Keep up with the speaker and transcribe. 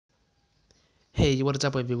Hey, what is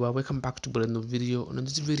up everyone, welcome back to a brand new video. And in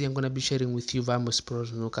this video I'm going to be sharing with you VMOS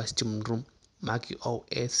Pro's new custom room Mac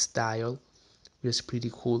OS style, which is pretty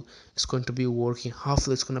cool. It's going to be working,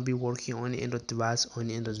 hopefully it's going to be working on the Android device, on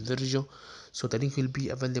the Android version. So the link will be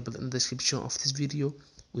available in the description of this video.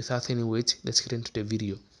 Without any wait, let's get into the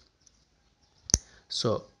video.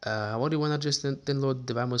 So what you want to just download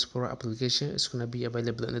the VMOS Pro application. It's going to be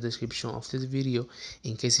available in the description of this video.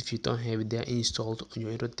 In case if you don't have it there installed on your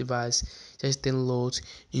Android device, just download,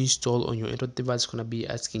 install on your Android device. It's going to be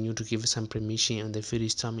asking you to give some permission, and the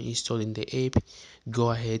first time installing the app,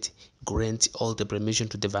 go ahead, grant all the permission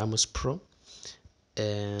to the VMOS Pro.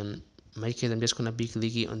 In my case, I'm just going to be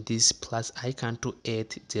clicking on this plus icon to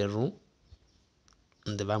add the room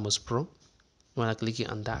on the VMOS Pro. You want to click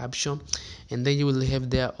on that option, and then you will have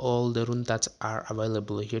there all the rooms that are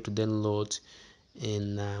available here to download.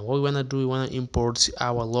 And what we want to do, we want to import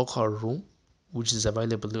our local room, which is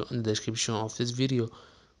available in the description of this video.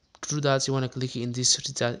 To do that, you want to click in this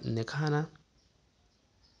result in the corner.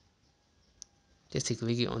 Just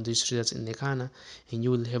click on this result in the corner, and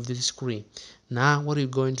you will have this screen. Now what you're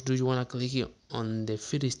going to do, you want to click on the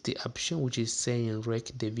first option, which is saying rec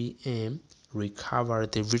the VM, recover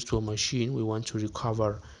the virtual machine. We want to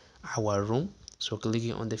recover our room, so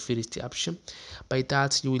clicking on the first option. By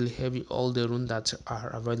that, you will have all the rooms that are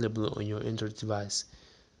available on your Android device.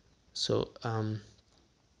 So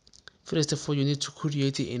first of all, you need to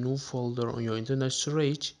create a new folder on your internal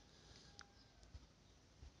storage,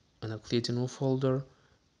 and create a new folder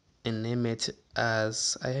and name it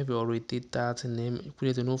as I have already did that. And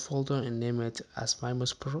create a new folder and name it as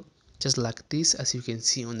VMOS Pro, just like this, as you can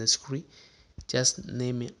see on the screen. Just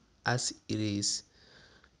name it as it is.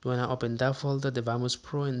 You want to open that folder, the VMOS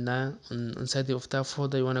Pro, and then inside of that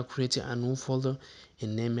folder you want to create a new folder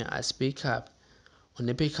and name it as backup. On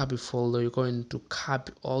the backup folder, you're going to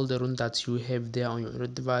copy all the rooms that you have there on your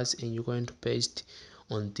device, and you're going to paste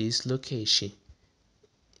on this location.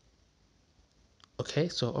 Okay,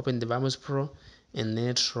 so open the VMOS Pro and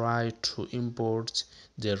then try to import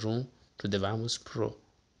the room to the VMOS Pro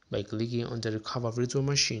by clicking on the recover virtual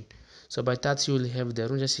machine. So by that, you will have the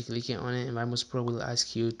room. Just clicking on it, and VMOS Pro will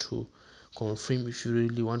ask you to confirm if you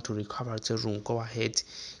really want to recover the room. Go ahead,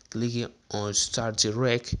 clicking on start the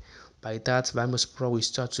rec. By that, VMOS Pro will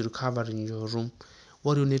start to recover in your room.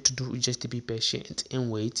 What you need to do is just to be patient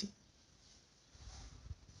and wait.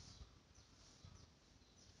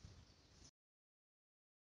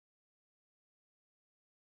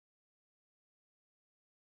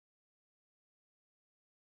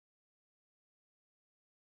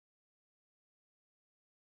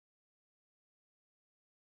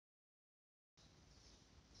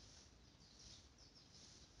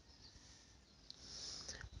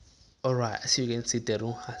 Alright, as you can see, the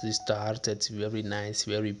room has started. Very nice,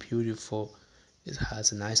 very beautiful. It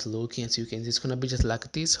has a nice looking. As you can see, it's gonna be just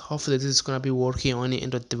like this. Hopefully this is gonna be working on the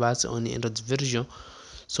Android device, on the Android version.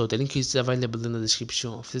 So the link is available in the description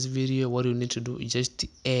of this video. What you need to do is just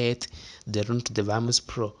add the room to the VMOS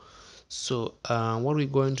Pro. So what we're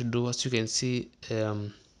going to do, as you can see,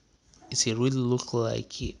 it really look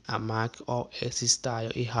like a Mac OS style.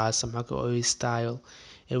 It has a Mac OS style.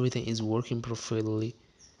 Everything is working perfectly,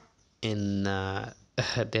 and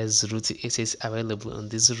there's root access available on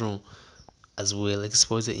this room as well.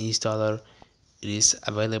 Exposure installer, it is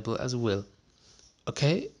available as well.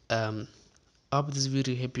 Okay, hope this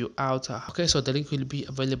video help you out. Okay, so the link will be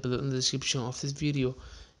available in the description of this video.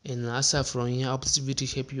 And aside from here, I hope this video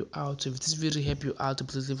help you out. If this video help you out,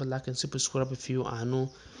 please leave a like and subscribe if you are new,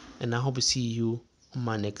 and I hope to see you on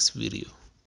my next video.